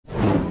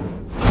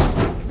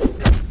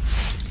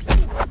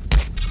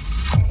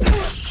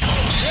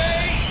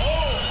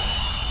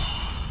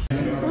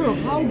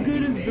How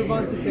good is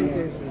Gervonta Tank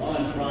Davis?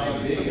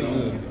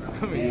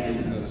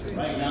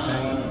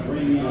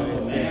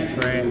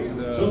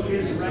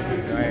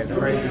 Has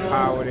crazy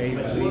power that he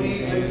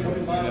believes in.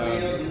 He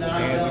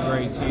has a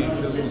great chin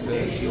too.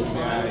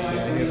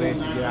 He'll let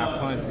you get out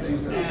punches,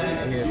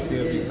 and he'll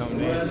still be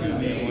something else.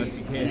 Once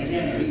he catches you,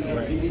 it's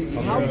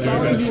great. How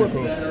proud are you of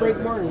Frank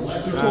Martin?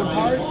 You showed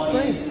hard,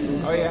 Frank?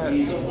 Oh yeah,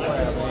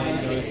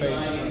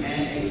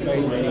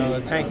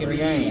 it's Tank in the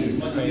game. It's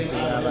a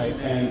guy like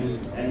Tank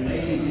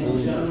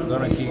who's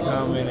gonna keep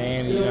coming,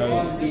 and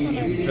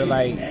if you feel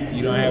like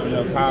you don't have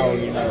enough power,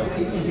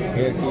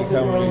 he'll keep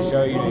coming and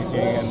show you that you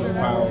ain't got no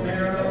power,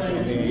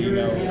 and then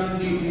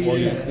or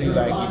you see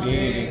like he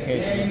did and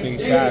catching the big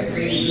shots and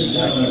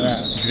knock you out.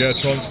 Did you get a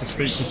chance to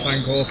speak to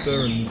Tank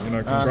after and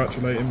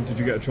congratulate him? Did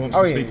you get a chance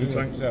to speak to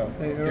Tank? Sure.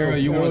 Hey, Errol,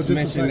 you once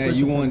mentioned that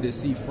you wanted to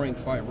see Frank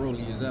fight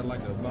Rolly. Is that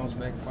like a bounce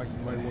back fight you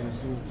might want to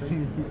see?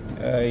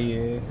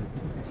 Yeah.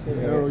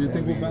 Errol, you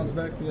think we'll bounce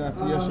back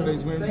after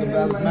yesterday's win with the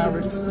Dallas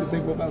Mavericks? You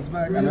think we'll bounce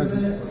back? I know it's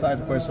a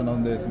side question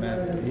on this,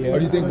 man. Yeah. Or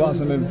do you think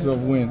Boston let itself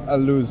win?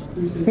 Lose? Oh,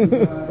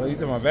 you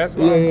talking about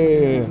basketball?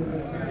 Yeah.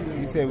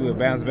 You said we'll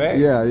bounce back?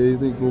 Yeah, you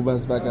think we'll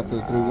bounce back after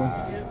the 3-1?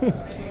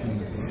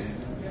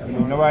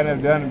 Nobody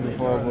never done it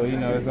before, but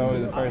it's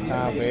always the first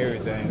time for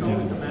everything.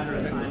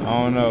 I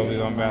don't know if we're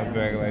gonna bounce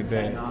back like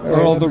that.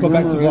 Errol, go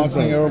back to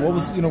boxing. Errol, what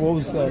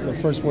was the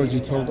first words you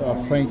told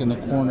Frank in the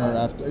corner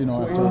after the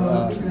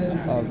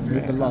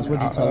loss? What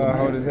did you tell him?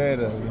 Hold his head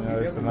up.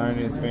 It's a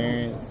learning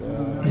experience.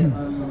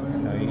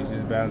 You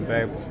just bounce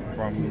back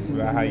from it. It's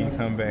about how you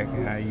come back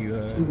and how you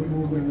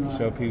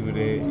show people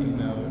that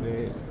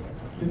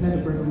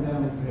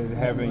that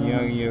having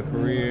young in your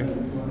career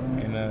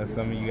and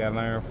something you got to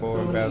learn for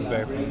and bounce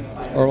back from.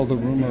 Earl, the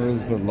rumor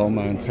is that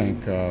Loma and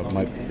Tank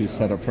might be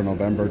set up for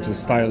November.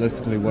 Just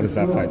stylistically, what does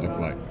that fight look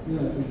like?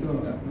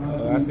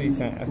 I see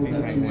Tank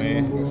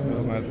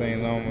win. I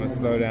think Loma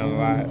slow down a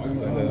lot,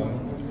 but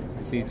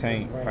I see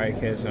Tank probably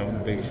catch him a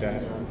big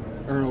shot.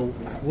 Earl,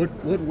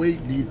 what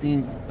weight do you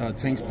think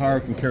Tank's power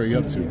can carry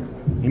up to?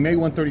 He made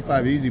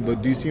 135 easy,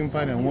 but do you see him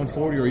fighting at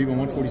 140 or even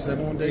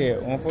 147 one day? Yeah,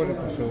 140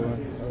 for sure.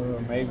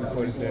 Maybe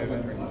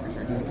 47.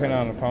 Just depending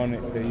on the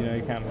opponent, because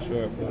he's kind of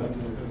short, but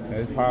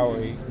his power,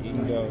 he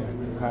can go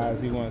as high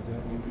as he wants to.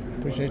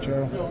 Appreciate you,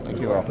 Earl. Thank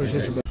you all.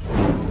 Appreciate you.